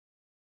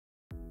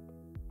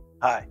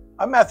Hi,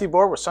 I'm Matthew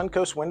Bohr with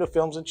Suncoast Window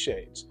Films and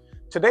Shades.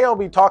 Today I'll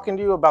be talking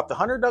to you about the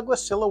Hunter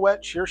Douglas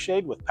Silhouette Sheer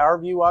Shade with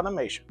PowerView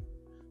Automation.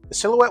 The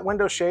Silhouette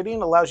window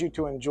shading allows you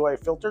to enjoy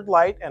filtered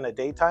light and a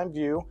daytime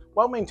view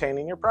while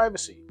maintaining your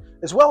privacy,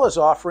 as well as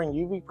offering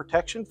UV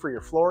protection for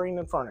your flooring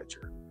and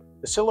furniture.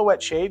 The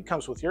Silhouette shade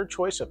comes with your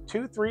choice of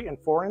 2, 3, and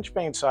 4-inch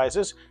pane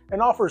sizes and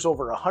offers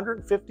over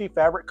 150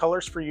 fabric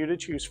colors for you to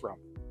choose from.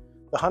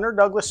 The Hunter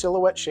Douglas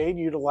Silhouette shade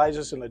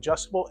utilizes an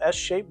adjustable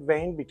S-shaped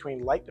vane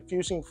between light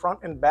diffusing front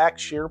and back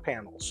sheer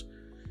panels.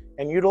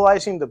 And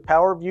utilizing the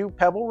PowerView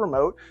Pebble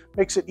remote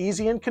makes it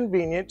easy and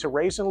convenient to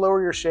raise and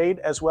lower your shade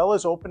as well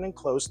as open and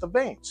close the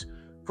vanes.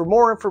 For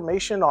more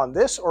information on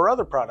this or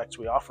other products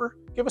we offer,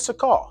 give us a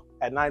call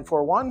at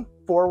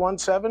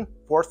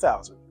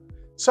 941-417-4000.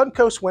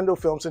 Suncoast Window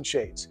Films and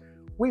Shades.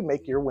 We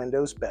make your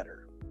windows better.